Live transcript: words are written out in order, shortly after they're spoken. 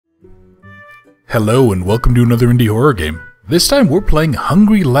Hello and welcome to another indie horror game. This time we're playing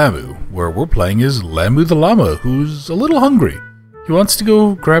Hungry Lamu, where we're playing as Lamu the llama, who's a little hungry. He wants to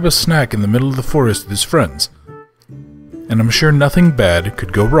go grab a snack in the middle of the forest with his friends. And I'm sure nothing bad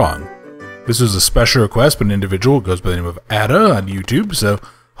could go wrong. This was a special request by an individual who goes by the name of Ada on YouTube, so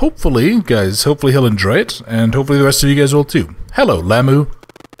hopefully he'll enjoy it, and hopefully the rest of you guys will too. Hello, Lamu.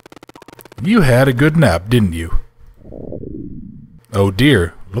 You had a good nap, didn't you? Oh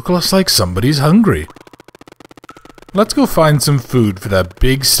dear, looks like somebody's hungry. Let's go find some food for that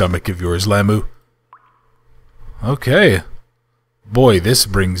big stomach of yours, Lamu. Okay. Boy, this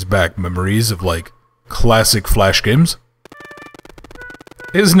brings back memories of, like, classic Flash games.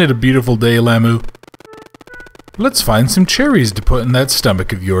 Isn't it a beautiful day, Lamu? Let's find some cherries to put in that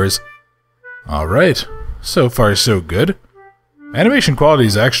stomach of yours. Alright, so far so good. Animation quality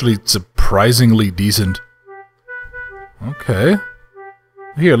is actually surprisingly decent. Okay.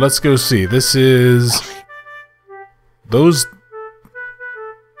 Here, let's go see. This is... those...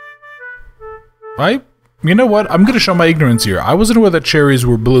 You know what? I'm gonna show my ignorance here. I wasn't aware that cherries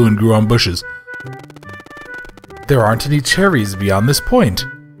were blue and grew on bushes. There aren't any cherries beyond this point.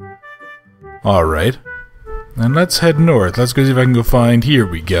 Alright. And let's head north. Let's go see if I can go find... here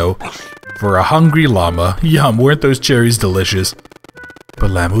we go. For a hungry llama. Yum, weren't those cherries delicious?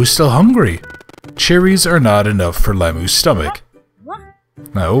 But Lamu's still hungry. Cherries are not enough for Lamu's stomach.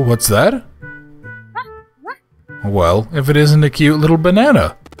 No, what's that? Well, if it isn't a cute little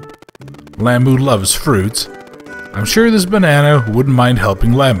banana. Lamu loves fruits. I'm sure this banana wouldn't mind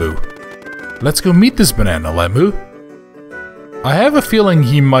helping Lamu. Let's go meet this banana, Lamu. I have a feeling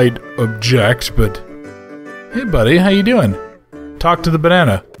he might object, but... hey buddy, how you doing? Talk to the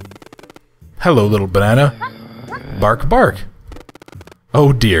banana. Hello, little banana. Bark, bark.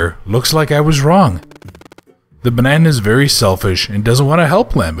 Oh dear, looks like I was wrong. The banana is very selfish and doesn't want to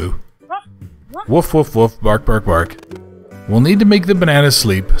help Lamu. Woof, woof, woof, bark, bark, bark. We'll need to make the banana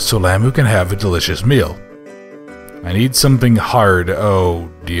sleep so Lamu can have a delicious meal. I need something hard,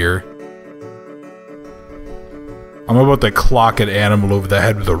 oh dear. I'm about to clock an animal over the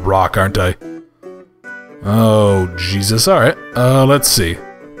head with a rock, aren't I? Oh, Jesus, alright. Let's see.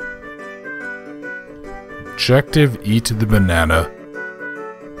 Objective, eat the banana.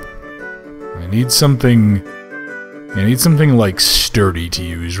 I need something like sturdy to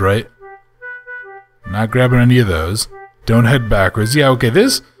use, right? Not grabbing any of those. Don't head backwards. Yeah, okay,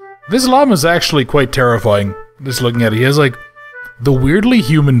 this llama's actually quite terrifying. Just looking at it, he has like the weirdly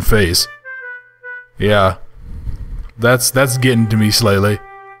human face. Yeah. That's getting to me slightly.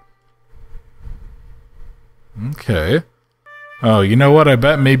 Okay. Oh, you know what? I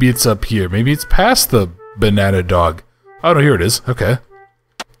bet maybe it's up here. Maybe it's past the banana dog. Oh no, here it is. Okay.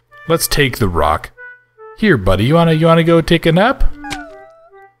 Let's take the rock. Here, buddy, you wanna go take a nap?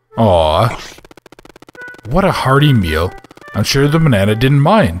 Aw. What a hearty meal. I'm sure the banana didn't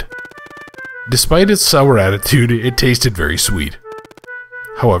mind. Despite its sour attitude, it tasted very sweet.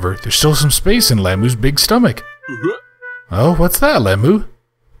 However, there's still some space in Lamu's big stomach. Oh, what's that, Lamu?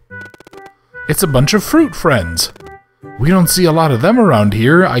 It's a bunch of fruit friends. We don't see a lot of them around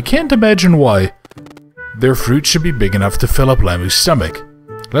here. I can't imagine why. Their fruit should be big enough to fill up Lamu's stomach.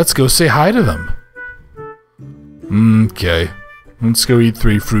 Let's go say hi to them. Okay. Let's go eat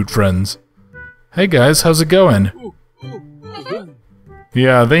 3 fruit friends. Hey guys, how's it going?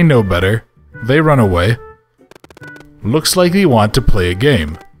 Yeah, they know better. They run away. Looks like they want to play a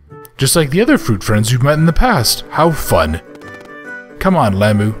game. Just like the other fruit friends you've met in the past. How fun. Come on,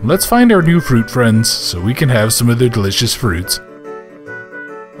 Lamu, let's find our new fruit friends so we can have some of their delicious fruits.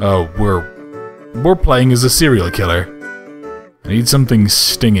 Oh, we're playing as a serial killer. I need something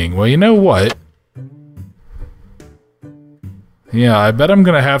stinging. Well, you know what? Yeah, I bet I'm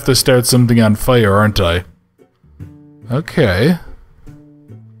gonna have to start something on fire, aren't I? Okay.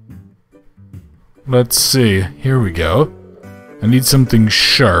 Let's see. Here we go. I need something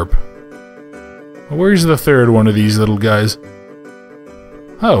sharp. Where's the third one of these little guys?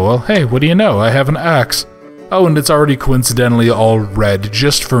 Oh, well, hey, what do you know? I have an axe. Oh, and it's already coincidentally all red,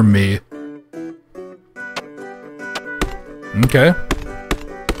 just for me. Okay.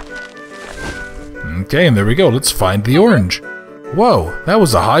 Okay, and there we go. Let's find the orange. Whoa, that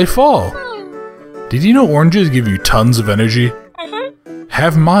was a high fall. Did you know oranges give you tons of energy?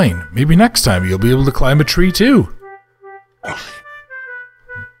 Have mine. Maybe next time you'll be able to climb a tree too.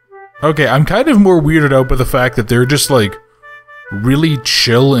 Okay, I'm kind of more weirded out by the fact that they're just like really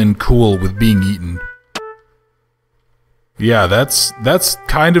chill and cool with being eaten. Yeah, that's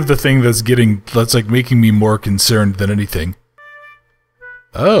kind of the thing that's like making me more concerned than anything.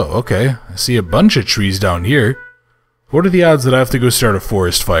 Oh, okay. I see a bunch of trees down here. What are the odds that I have to go start a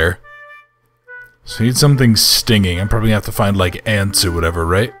forest fire? So I need something stinging. I'm probably gonna have to find, like, ants or whatever,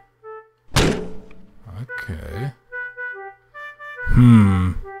 right? Okay.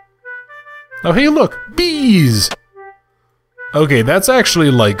 Oh, hey, look! Bees! Okay, that's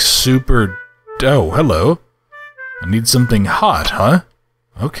actually, like, super... Oh, hello. I need something hot, huh?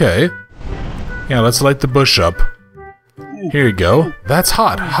 Okay. Yeah, let's light the bush up. Here you go. That's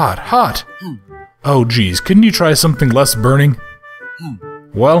hot, hot, hot! Oh, geez, couldn't you try something less burning?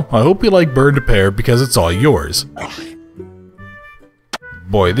 Well, I hope you like burned pear because it's all yours.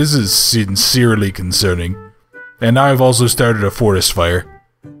 Boy, this is sincerely concerning. And now I've also started a forest fire.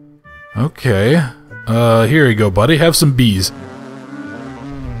 Okay. Here you go, buddy. Have some bees.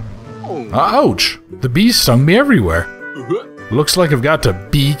 Ouch! The bees stung me everywhere. Looks like I've got to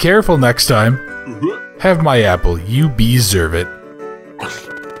be careful next time. Have my apple. You deserve it.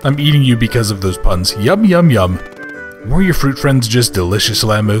 I'm eating you because of those puns. Yum, yum, yum. Were your fruit friends just delicious,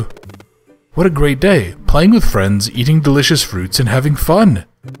 Llamu? What a great day. Playing with friends, eating delicious fruits, and having fun.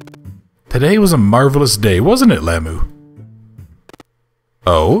 Today was a marvelous day, wasn't it, Llamu?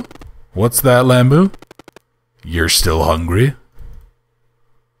 Oh? What's that, Llamu? You're still hungry?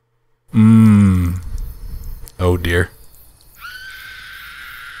 Oh dear.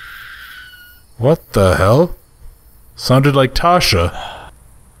 What the hell? Sounded like Tasha.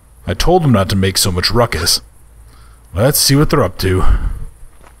 I told them not to make so much ruckus. Let's see what they're up to.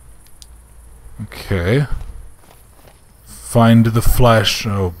 Okay. Find the flash.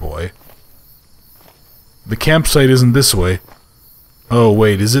 Oh boy. The campsite isn't this way. Oh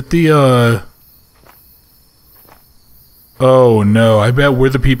wait, is it the Oh no, I bet we're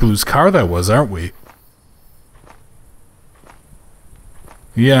the people whose car that was, aren't we?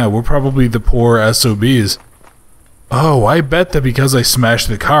 Yeah, we're probably the poor SOBs. Oh, I bet that because I smashed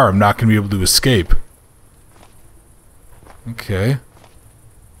the car, I'm not gonna be able to escape. Okay.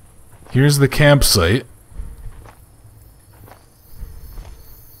 Here's the campsite.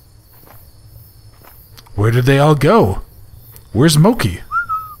 Where did they all go? Where's Moki?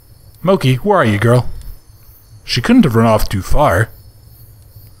 Moki, where are you, girl? She couldn't have run off too far.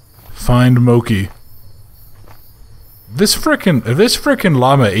 Find Moki. If this frickin'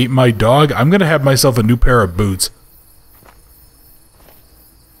 llama ate my dog, I'm gonna have myself a new pair of boots.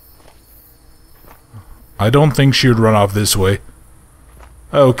 I don't think she would run off this way.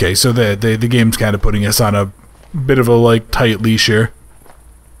 Okay, so the game's kind of putting us on a bit of a, like, tight leash here.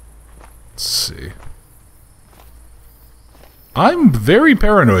 Let's see. I'm very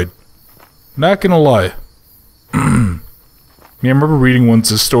paranoid. Not gonna lie. I remember reading once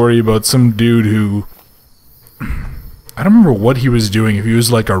a story about some dude who... I don't remember what he was doing, if he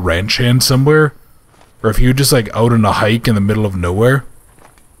was like a ranch hand somewhere, or if he was just like out on a hike in the middle of nowhere.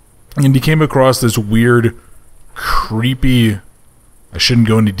 And he came across this weird, creepy... I shouldn't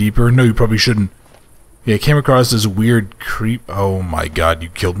go any deeper. No, you probably shouldn't. Yeah, I came across this weird creep... Oh my god, you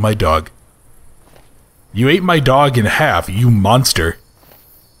killed my dog. You ate my dog in half, you monster.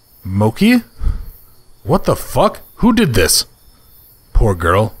 Moki? What the fuck? Who did this? Poor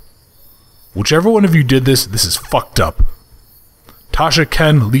girl. Whichever one of you did this, this is fucked up. Tasha,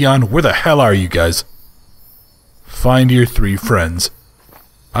 Ken, Leon, where the hell are you guys? Find your 3 friends.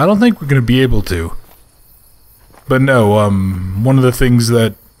 I don't think we're gonna be able to. But no, one of the things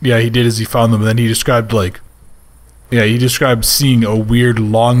that, yeah, he did is he found them, and then he described, like... Yeah, he described seeing a weird,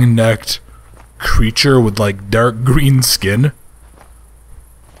 long-necked creature with, like, dark green skin.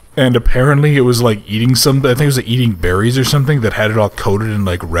 And apparently it was, like, eating some... I think it was, like, eating berries or something that had it all coated in,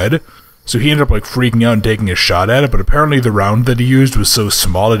 like, red. So he ended up, like, freaking out and taking a shot at it, but apparently the round that he used was so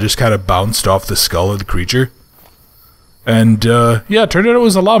small it just kind of bounced off the skull of the creature. And, yeah, it turned out it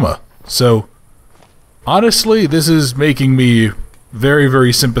was a llama. So... honestly, this is making me very,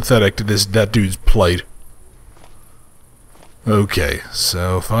 very sympathetic to that dude's plight. Okay,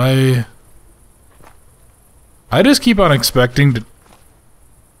 so if I just keep on expecting to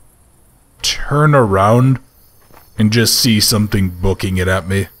turn around and just see something booking it at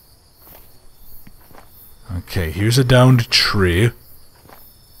me. Okay, here's a downed tree.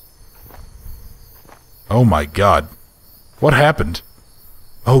 Oh my god. What happened?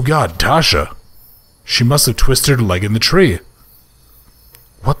 Oh god, Tasha. She must have twisted her leg in the tree.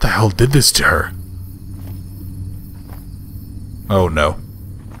 What the hell did this to her? Oh no.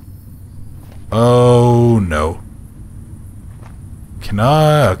 Oh no. Can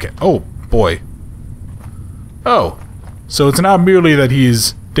I? Okay. Oh boy. Oh. So it's not merely that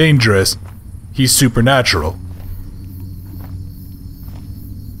he's dangerous, he's supernatural.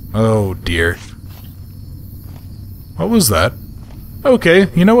 Oh dear. What was that? Okay,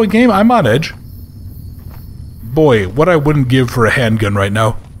 you know what, game? I'm on edge. Boy, what I wouldn't give for a handgun right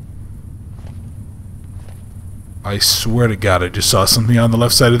now. I swear to God, I just saw something on the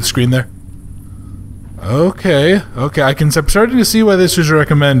left side of the screen there. Okay, I'm starting to see why this was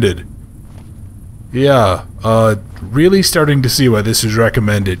recommended. Yeah, really starting to see why this is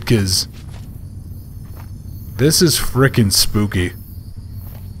recommended, because this is frickin' spooky.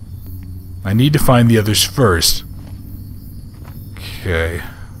 I need to find the others first. Okay.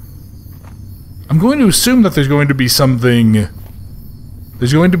 I'm going to assume that there's going to be something...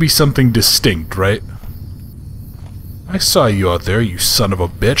 There's going to be something distinct, right? I saw you out there, you son of a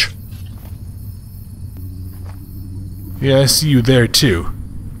bitch. Yeah, I see you there too.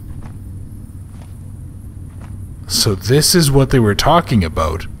 So this is what they were talking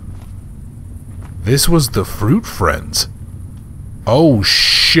about. This was the Fruit Friends. Oh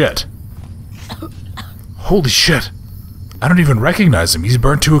shit. Holy shit. I don't even recognize him. He's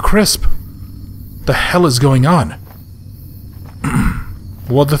burnt to a crisp. The hell is going on?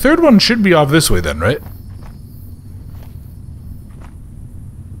 Well, the third one should be off this way then, right?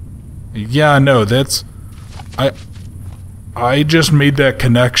 Yeah, no, that's... I just made that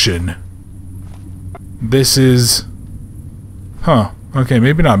connection. This is... Huh. Okay,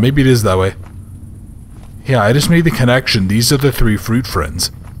 maybe not. Maybe it is that way. Yeah, I just made the connection. These are the 3 Fruit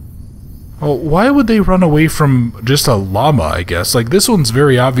Friends. Well, why would they run away from just a llama, I guess? Like, this one's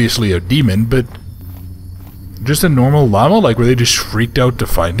very obviously a demon, but... Just a normal llama? Like, were they just freaked out to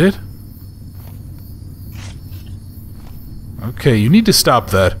find it? Okay, you need to stop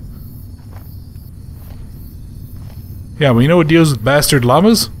that. Yeah, well, you know what deals with bastard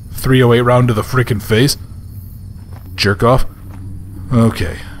llamas? 308 round to the frickin' face. Jerk off.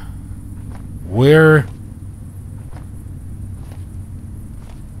 Okay. Where...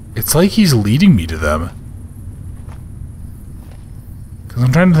 It's like he's leading me to them. Because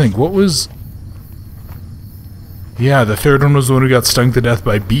I'm trying to think, what was... Yeah, the third one was the one who got stung to death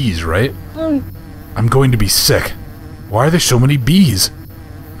by bees, right? I'm going to be sick. Why are there so many bees?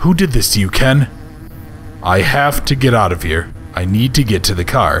 Who did this to you, Ken? I have to get out of here. I need to get to the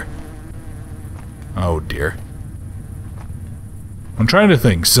car. Oh dear. I'm trying to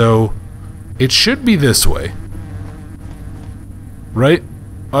think, so... It should be this way. Right?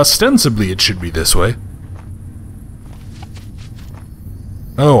 Ostensibly it should be this way.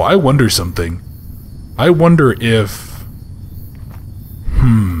 Oh, I wonder something. I wonder if...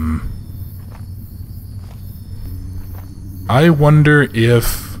 I wonder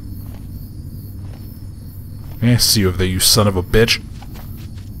if... see you over there, you son of a bitch.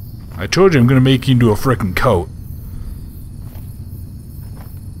 I told you I'm gonna make you into a frickin' coat.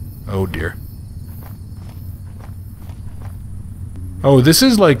 Oh dear. Oh, this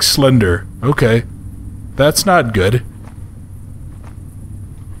is like Slender. Okay. That's not good.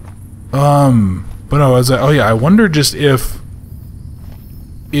 But no, oh yeah, I wonder just if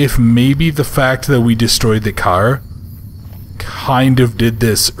maybe the fact that we destroyed the car kind of did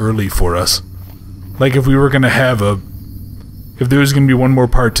this early for us. Like if we were gonna have if there was gonna be one more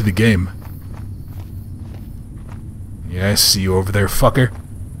part to the game. Yeah, I see you over there, fucker.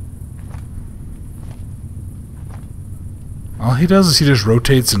 All he does is he just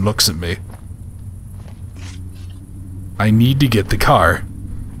rotates and looks at me. I need to get the car.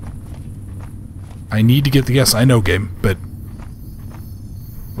 I need to get the... Yes, I know, game, but...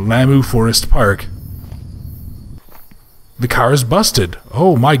 Lamu Forest Park. The car is busted.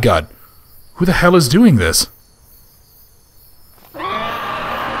 Oh my god. Who the hell is doing this?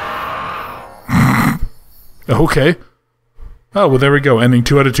 Okay. Oh, well there we go. Ending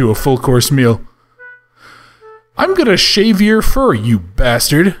 2 out of 2, a full course meal. I'm gonna shave your fur, you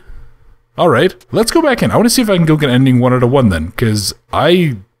bastard. Alright, let's go back in. I want to see if I can go get ending 1 out of 1 then, because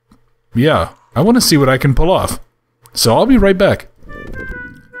yeah, I want to see what I can pull off. So I'll be right back.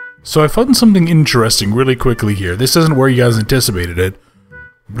 So I found something interesting really quickly here. This isn't where you guys anticipated it.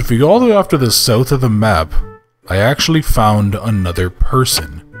 But if you go all the way off to the south of the map, I actually found another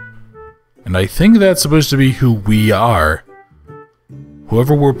person. And I think that's supposed to be who we are.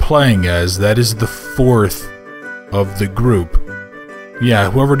 Whoever we're playing as, that is the 4th of the group.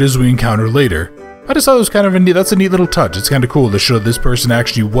 Yeah, whoever it is we encounter later. I just thought it was kind of a neat, that's a neat little touch. It's kind of cool to show this person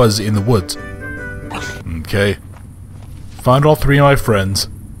actually was in the woods. Okay. Found all 3 of my friends.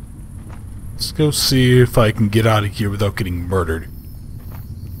 Let's go see if I can get out of here without getting murdered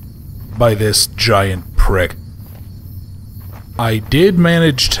by this giant prick. I did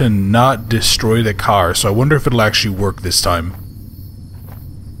manage to not destroy the car, so I wonder if it'll actually work this time.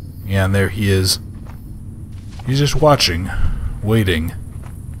 Yeah, and there he is. He's just watching, waiting,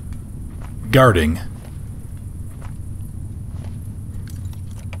 guarding.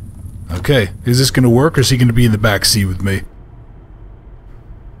 Okay, is this gonna work, or is he gonna be in the back seat with me?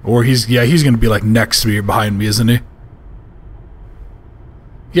 Or he's gonna be like next to me or behind me, isn't he?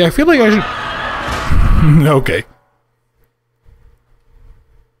 Yeah, I feel like I should... Okay.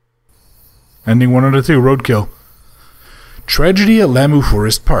 Ending 1 out of 2, roadkill. Tragedy at Lamu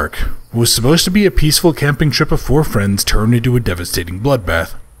Forest Park was supposed to be a peaceful camping trip of 4 friends turned into a devastating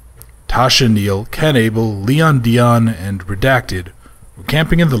bloodbath. Tasha Neal, Ken Abel, Leon Dion, and Redacted were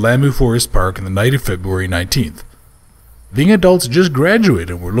camping in the Lamu Forest Park on the night of February 19th. The adults just graduated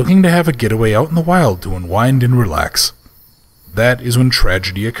and were looking to have a getaway out in the wild to unwind and relax. That is when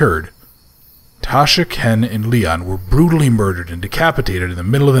tragedy occurred. Tasha, Ken, and Leon were brutally murdered and decapitated in the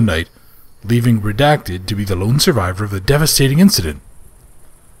middle of the night, leaving Redacted to be the lone survivor of the devastating incident.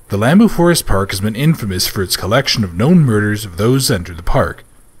 The Lamu Forest Park has been infamous for its collection of known murders of those who entered the park.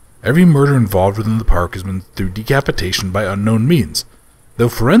 Every murder involved within the park has been through decapitation by unknown means, though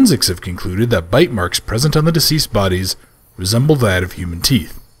forensics have concluded that bite marks present on the deceased bodies resemble that of human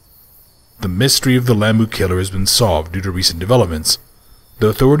teeth. The mystery of the Lamu killer has been solved due to recent developments. The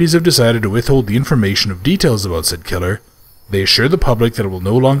authorities have decided to withhold the information of details about said killer. They assure the public that it will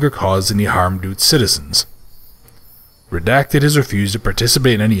no longer cause any harm to its citizens. Redacted has refused to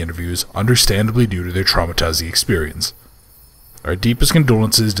participate in any interviews, understandably due to their traumatizing experience. Our deepest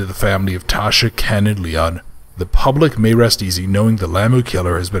condolences to the family of Tasha, Ken, and Leon. The public may rest easy knowing the Lamu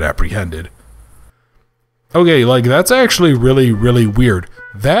killer has been apprehended. Okay, like, that's actually really, really weird.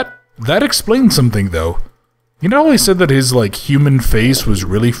 That explains something, though. You know how I said that his, like, human face was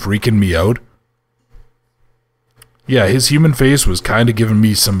really freaking me out? Yeah, his human face was kind of giving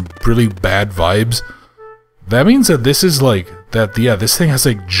me some really bad vibes. That means that this is, like, this thing has,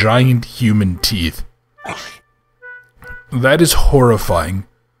 like, giant human teeth. That is horrifying.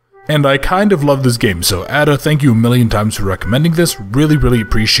 And I kind of love this game, so Ada, thank you a million times for recommending this. Really, really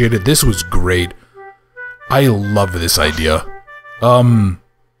appreciate it. This was great. I love this idea.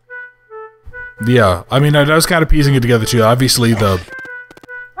 Yeah, I mean, I was kind of piecing it together too. Obviously,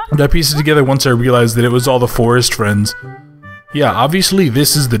 I pieced it together once I realized that it was all the forest friends. Yeah, obviously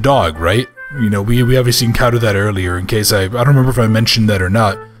this is the dog, right? You know, we obviously encountered that earlier in case I don't remember if I mentioned that or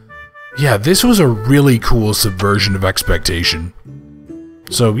not. Yeah, this was a really cool subversion of expectation.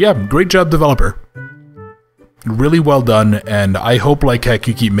 So yeah, great job developer. Really well done, and I hope like heck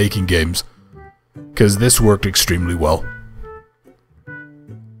you keep making games. Because this worked extremely well.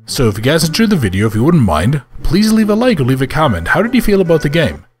 So if you guys enjoyed the video, if you wouldn't mind, please leave a like or leave a comment. How did you feel about the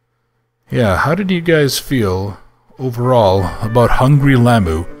game? Yeah, how did you guys feel overall about Hungry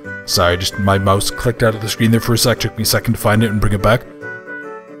Lamu? Sorry, just my mouse clicked out of the screen there for a sec. Took me a second to find it and bring it back.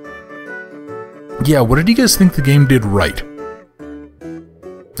 Yeah, what did you guys think the game did right?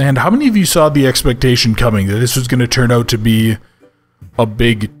 And how many of you saw the expectation coming that this was going to turn out to be a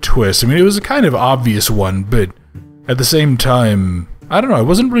big twist? I mean, it was a kind of obvious one, but at the same time, I don't know, I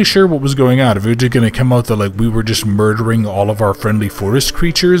wasn't really sure what was going on. If it was just going to come out that, like, we were just murdering all of our friendly forest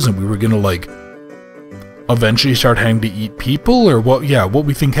creatures and we were going to, like, eventually start having to eat people, or what, yeah, what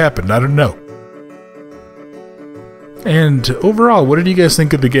we think happened, I don't know. And overall, what did you guys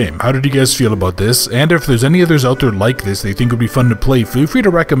think of the game? How did you guys feel about this? And if there's any others out there like this that you think would be fun to play, feel free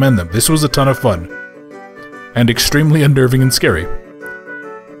to recommend them. This was a ton of fun. And extremely unnerving and scary.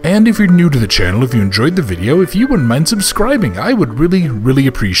 And if you're new to the channel, if you enjoyed the video, if you wouldn't mind subscribing, I would really, really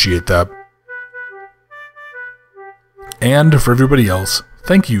appreciate that. And for everybody else,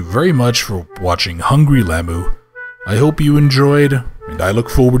 thank you very much for watching Hungry Lamu. I hope you enjoyed, and I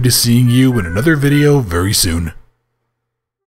look forward to seeing you in another video very soon.